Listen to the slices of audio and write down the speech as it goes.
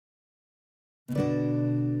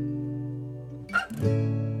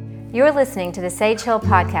You're listening to the Sage Hill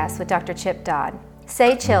Podcast with Dr. Chip Dodd.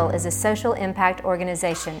 Sage Hill is a social impact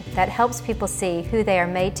organization that helps people see who they are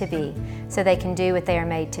made to be so they can do what they are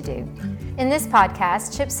made to do. In this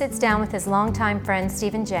podcast, Chip sits down with his longtime friend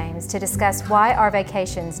Stephen James to discuss why our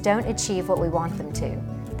vacations don't achieve what we want them to.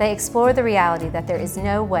 They explore the reality that there is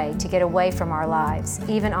no way to get away from our lives,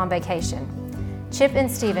 even on vacation. Chip and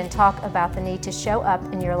Stephen talk about the need to show up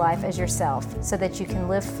in your life as yourself so that you can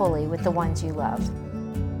live fully with the ones you love.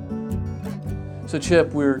 So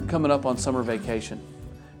Chip, we're coming up on summer vacation.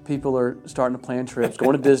 People are starting to plan trips,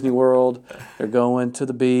 going to Disney World, they're going to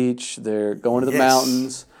the beach, they're going to the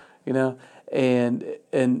mountains, you know,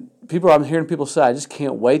 and people, I'm hearing people say, I just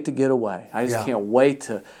can't wait to get away. I just can't wait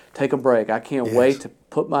to take a break. I can't wait to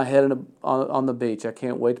put my head on the beach. I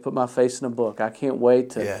can't wait to put my face in a book. I can't wait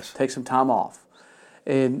to take some time off.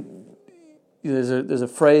 And you know, there's a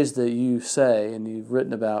phrase that you say and you've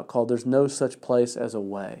written about called "There's no such place as a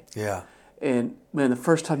way." Yeah. And man, the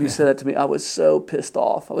first time you said that to me, I was so pissed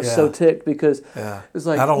off. I was so ticked because it was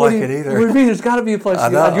like, I don't like it either. What do you mean? There's got to be a place to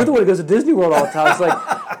get away. You're the one who goes to Disney World all the time. It's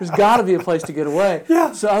like, there's got to be a place to get away.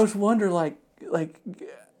 Yeah. So I was wondering, like,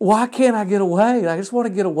 why can't I get away? I just want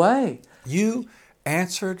to get away. You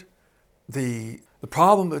answered the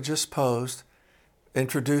problem that just posed,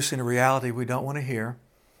 introducing a reality we don't want to hear,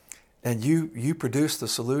 and you produced the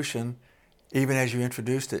solution even as you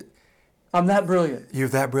introduced it. I'm that brilliant. You're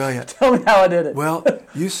that brilliant. Tell me how I did it. Well,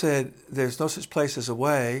 you said there's no such place as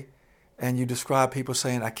away, and you described people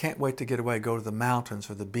saying, I can't wait to get away, go to the mountains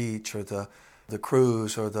or the beach or the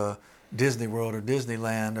cruise or the Disney World or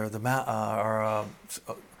Disneyland or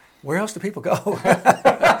where else do people go?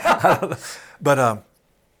 I don't know.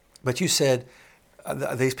 But you said,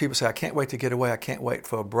 these people say, I can't wait to get away, I can't wait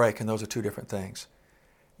for a break, and those are two different things.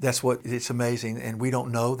 That's what, it's amazing, and we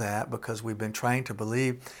don't know that because we've been trained to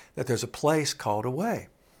believe that there's a place called away.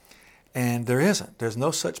 And there isn't. There's no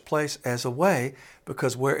such place as away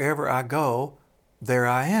because wherever I go, there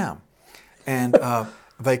I am. And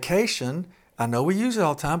vacation, I know we use it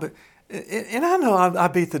all the time, but and I know I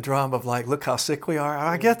beat the drum of like, look how sick we are.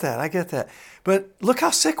 I get that. But look how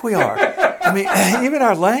sick we are. I mean, even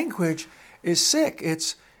our language is sick.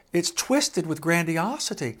 It's twisted with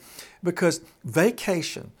grandiosity because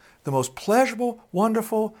vacation, the most pleasurable,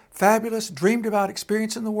 wonderful, fabulous, dreamed about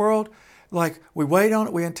experience in the world, like we wait on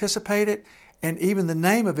it, we anticipate it, and even the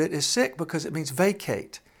name of it is sick because it means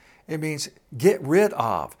vacate. It means get rid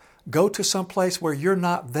of. Go to some place where you're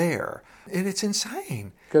not there. And it's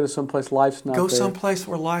insane. Go to some place life's not there. Go someplace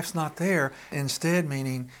where life's not there. Instead,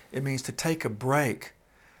 it means to take a break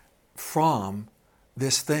from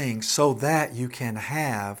this thing so that you can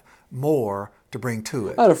have more to bring to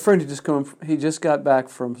it. I had a friend he just got back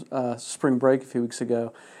from spring break a few weeks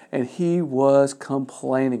ago, and he was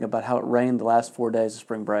complaining about how it rained the last 4 days of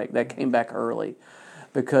spring break. They came back early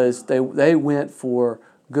because they went for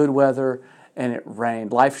good weather and it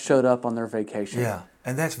rained. Life showed up on their vacation. Yeah,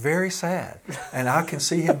 and that's very sad. And I can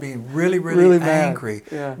see him being really, really angry,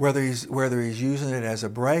 whether he's using it as a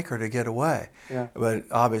break or to get away. Yeah. But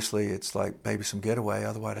obviously it's like maybe some getaway,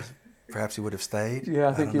 otherwise perhaps he would have stayed. Yeah,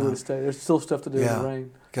 I think he would have stayed. There's still stuff to do in the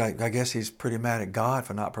rain. I guess he's pretty mad at God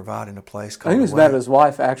for not providing a place called I think he was mad at his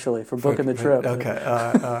wife, actually, for booking the trip.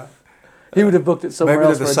 Okay. He would have booked it somewhere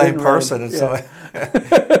else. Maybe they're the same person. And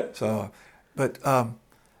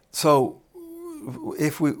so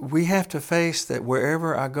if we have to face that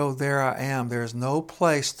wherever I go, there I am. There's no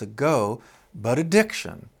place to go but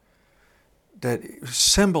addiction that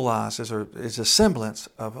symbolizes or is a semblance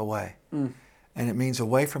of away. Mm. And it means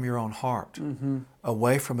away from your own heart,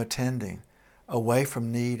 away from attending, away from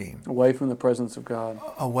needing. Away from the presence of God.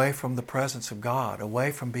 Away from the presence of God,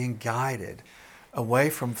 away from being guided, away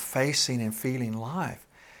from facing and feeling life,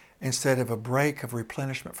 instead of a break of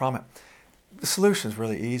replenishment from it. The solution is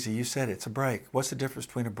really easy. You said it's a break. What's the difference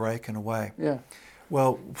between a break and away? Yeah.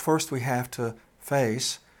 Well, first we have to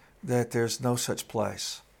face that there's no such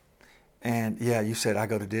place. And yeah, you said I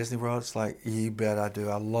go to Disney World. It's like, you bet I do.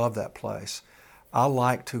 I love that place. I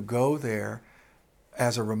like to go there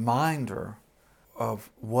as a reminder of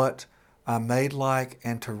what I'm made like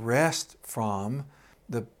and to rest from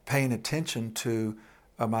the paying attention to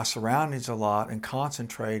my surroundings a lot and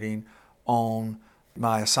concentrating on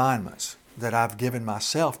my assignments that I've given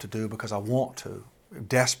myself to do because I want to,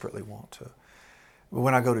 desperately want to. But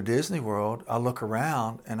when I go to Disney World, I look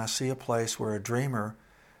around and I see a place where a dreamer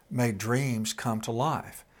made dreams come to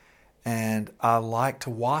life. And I like to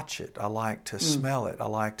watch it. I like to smell it. I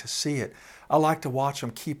like to see it. I like to watch them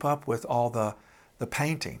keep up with all the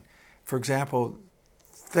painting. For example,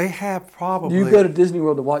 they have probably. You go to Disney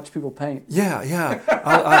World to watch people paint. Yeah, yeah.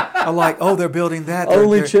 I like, oh, they're building that.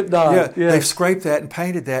 Only Chip Dodd. Yeah, Yes. They've scraped that and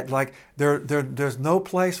painted that. Like there's no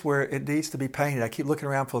place where it needs to be painted. I keep looking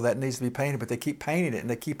around for that needs to be painted, but they keep painting it and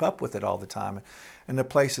they keep up with it all the time. And the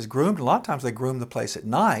place is groomed. A lot of times they groom the place at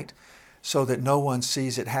night so that no one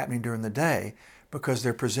sees it happening during the day, because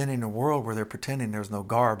they're presenting a world where they're pretending there's no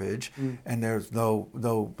garbage and there's no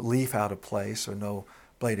leaf out of place or no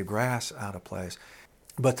blade of grass out of place.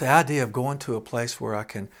 But the idea of going to a place where I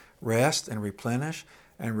can rest and replenish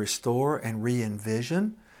and restore and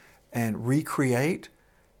re-envision and recreate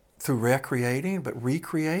through recreating, but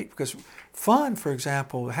recreate, because fun, for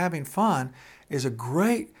example, having fun is a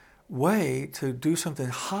great way to do something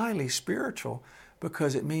highly spiritual,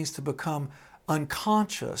 because it means to become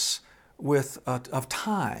unconscious of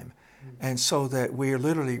time. And so that we are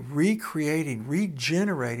literally recreating,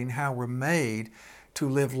 regenerating how we're made to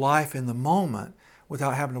live life in the moment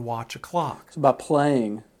without having to watch a clock. So by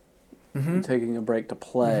playing, taking a break to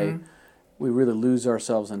play, we really lose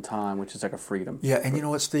ourselves in time, which is like a freedom. Yeah, and you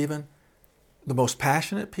know what, Stephen? The most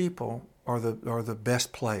passionate people are the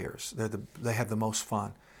best players. They have the most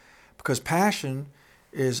fun. Because passion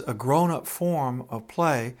is a grown-up form of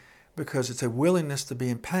play, because it's a willingness to be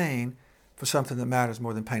in pain for something that matters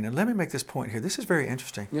more than pain. And let me make this point here. This is very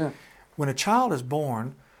interesting. Yeah. When a child is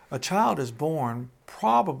born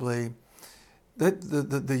probably,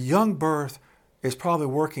 the young birth is probably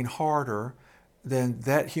working harder than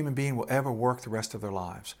that human being will ever work the rest of their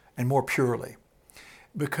lives, and more purely.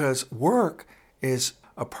 Because work is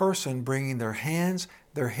a person bringing their hands,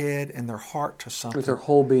 their head, and their heart to something. With their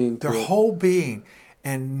whole being. Their whole being.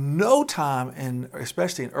 And no time,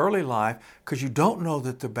 especially in early life, because you don't know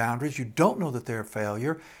that the boundaries, you don't know that they're a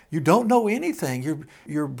failure, you don't know anything.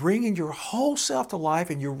 You're bringing your whole self to life,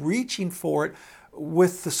 and you're reaching for it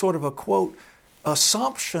with the sort of a, quote,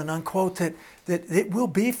 assumption, unquote, that it will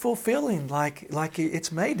be fulfilling like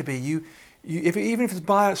it's made to be. Even if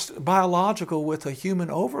it's biological with a human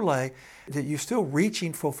overlay, that you're still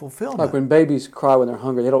reaching for fulfillment. Like when babies cry when they're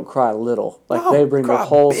hungry, they don't cry little. Like No, they bring their cry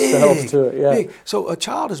whole big, selves to it. Yeah. big. So a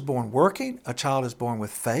child is born working. A child is born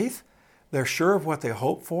with faith. They're sure of what they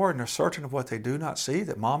hope for, and they're certain of what they do not see,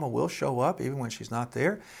 that mama will show up even when she's not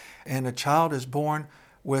there. And a child is born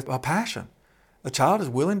with a passion. A child is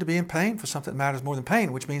willing to be in pain for something that matters more than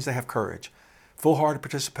pain, which means they have courage, full-hearted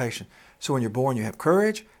participation. So when you're born, you have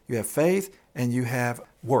courage, you have faith, and you have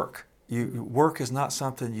work. Work is not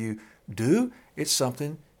something you do, it's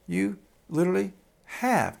something you literally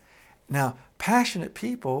have. Now, passionate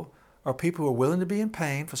people are people who are willing to be in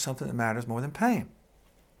pain for something that matters more than pain.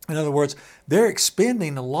 In other words, they're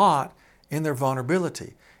expending a lot in their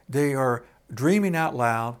vulnerability. They are dreaming out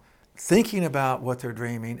loud, thinking about what they're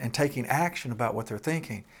dreaming, and taking action about what they're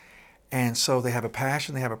thinking. And so they have a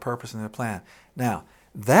passion, they have a purpose, and a plan. Now,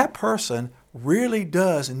 that person really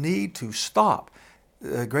does need to stop.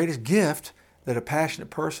 The greatest gift that a passionate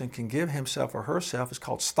person can give himself or herself is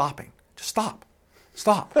called stopping. Just stop.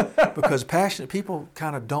 Stop. Because passionate people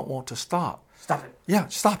kind of don't want to stop. Stop it. Yeah,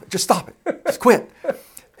 stop it. Just stop it. Just quit.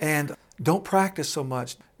 And don't practice so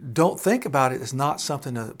much. Don't think about it as not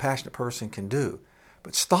something a passionate person can do.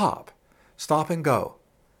 But stop. Stop and go.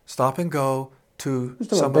 Stop and go to Just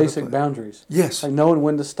some about basic other place. boundaries. Yes. Like knowing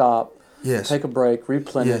when to stop. Yes. Take a break,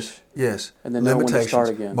 replenish. Yes. And then know when to start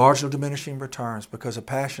again. Marginal diminishing returns, because a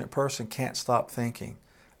passionate person can't stop thinking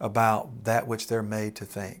about that which they're made to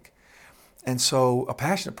think. And so a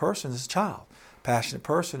passionate person is a child. A passionate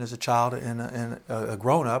person is a child and a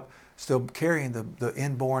grown-up still carrying the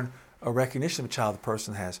inborn recognition of a child. The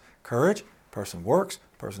person has courage, the person works,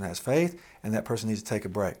 the person has faith, and that person needs to take a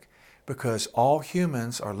break. Because all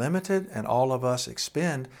humans are limited, and all of us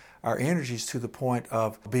expend our energies to the point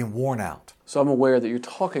of being worn out. So I'm aware that you're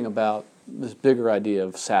talking about this bigger idea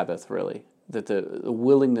of Sabbath, really. That the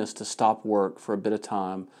willingness to stop work for a bit of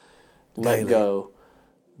time, let Daily. go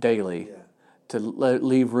daily, to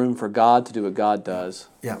leave room for God to do what God does.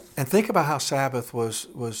 Yeah, and think about how Sabbath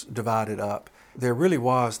was divided up. There really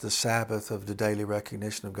was the Sabbath of the daily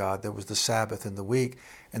recognition of God. There was the Sabbath in the week,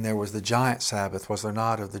 and there was the giant Sabbath, was there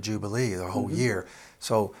not, of the Jubilee, the whole year.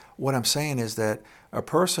 So what I'm saying is that a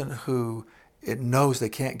person who it knows they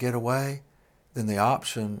can't get away, then the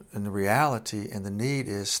option and the reality and the need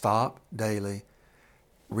is stop daily,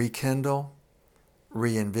 rekindle,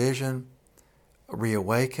 re-envision,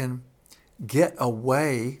 reawaken, get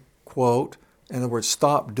away, quote, in other words,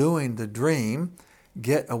 stop doing the dream,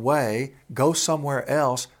 get away, go somewhere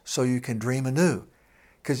else so you can dream anew.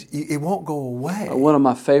 Because it won't go away. One of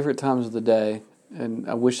my favorite times of the day, and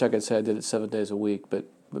I wish I could say I did it 7 days a week, but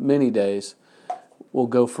many days,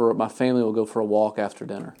 my family will go for a walk after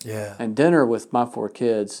dinner. Yeah. And dinner with my 4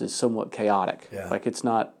 kids is somewhat chaotic. Yeah. Like, it's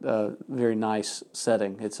not a very nice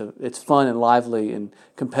setting. It's fun and lively and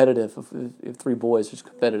competitive. If 3 boys, it's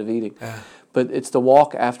competitive eating. Yeah. But it's the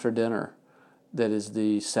walk after dinner that is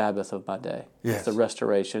the Sabbath of my day. Yes. It's the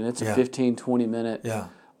restoration. It's a 15, 20 minute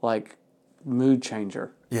like mood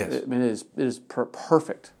changer. Yes. I mean, it is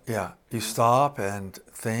perfect. Yeah. You stop and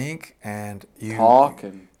think and you Talk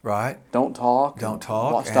and right. don't talk. Don't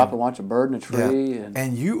talk. Stop and watch a bird in a tree. Yeah.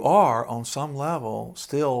 And you are, on some level,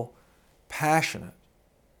 still passionate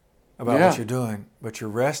about what you're doing, but you're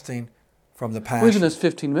resting from the passion. Well, even those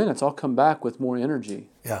 15 minutes, I'll come back with more energy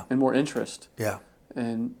and more interest. Yeah.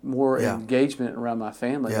 And more engagement around my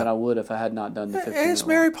family than I would if I had not done the 15 minutes. It's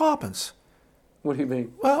Mary Poppins. What do you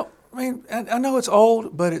mean? Well, I mean, I know it's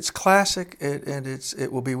old, but it's classic, and it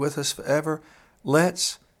will be with us forever.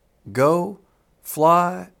 Let's go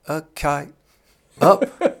fly a kite up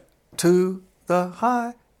to the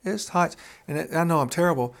highest heights. And I know I'm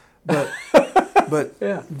terrible, but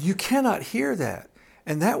you cannot hear that.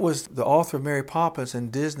 And that was the author of Mary Poppins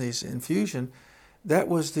and Disney's Infusion. That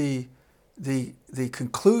was the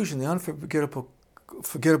conclusion, the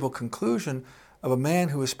unforgettable conclusion of a man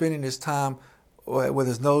who was spending his time with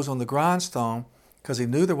his nose on the grindstone because he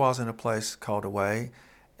knew there wasn't a place called away,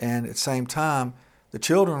 and at the same time the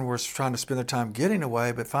children were trying to spend their time getting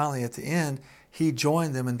away, but finally at the end he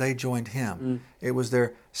joined them and they joined him. It was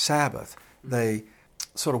their Sabbath. They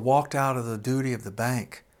sort of walked out of the duty of the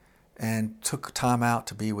bank and took time out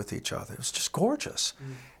to be with each other. It was just gorgeous.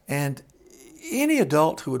 And any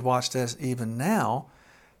adult who would watch this even now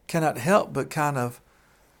cannot help but kind of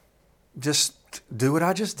just do what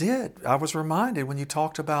I just did. I was reminded when you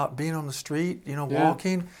talked about being on the street,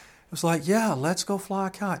 walking. It was like, let's go fly a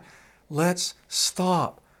kite. Let's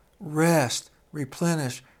stop, rest,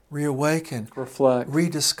 replenish, reawaken, reflect,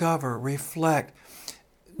 rediscover, reflect.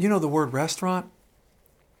 The word restaurant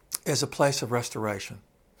is a place of restoration.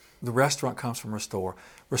 The restaurant comes from restore.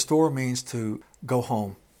 Restore means to go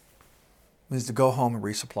home. It means to go home and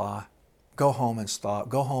resupply. Go home and stop.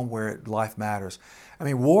 Go home where life matters. I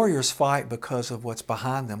mean, warriors fight because of what's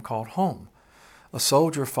behind them, called home. A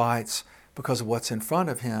soldier fights because of what's in front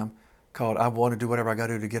of him, called I want to do whatever I got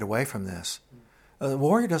to do to get away from this. A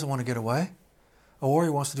warrior doesn't want to get away. A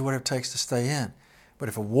warrior wants to do whatever it takes to stay in. But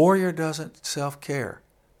if a warrior doesn't self-care,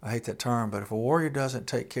 I hate that term, but if a warrior doesn't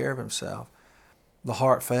take care of himself, the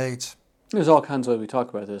heart fades. There's all kinds of ways we talk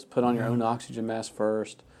about this. Put on your own oxygen mask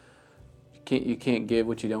first. You can't give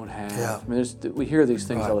what you don't have. Yeah. I mean, we hear these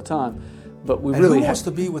things all the time, but we and really who wants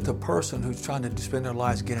to be with a person who's trying to spend their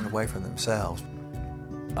lives getting away from themselves?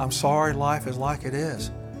 I'm sorry life is like it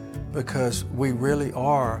is, because we really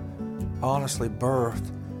are honestly birthed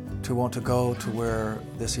to want to go to where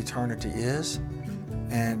this eternity is,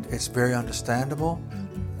 and it's very understandable.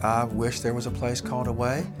 I wish there was a place called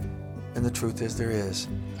away, and the truth is there is,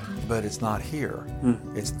 but it's not here.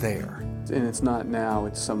 It's there. And it's not now,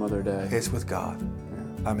 it's some other day. It's with God.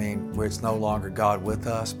 Yeah. I mean, where it's no longer God with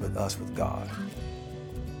us, but us with God.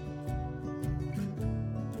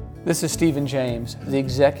 This is Stephen James, the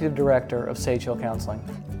Executive Director of Sage Hill Counseling.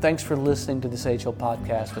 Thanks for listening to the Sage Hill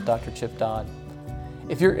Podcast with Dr. Chip Dodd.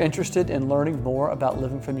 If you're interested in learning more about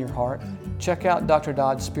living from your heart, check out Dr.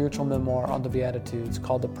 Dodd's spiritual memoir on the Beatitudes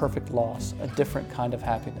called The Perfect Loss, A Different Kind of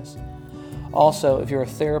Happiness. Also, if you're a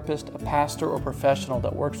therapist, a pastor, or professional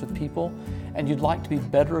that works with people, and you'd like to be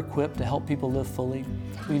better equipped to help people live fully,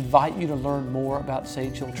 we invite you to learn more about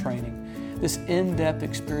Sage Hill Training. This in-depth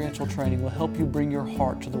experiential training will help you bring your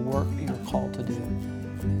heart to the work you're called to do.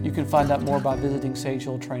 You can find out more by visiting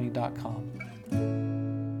sagehilltraining.com.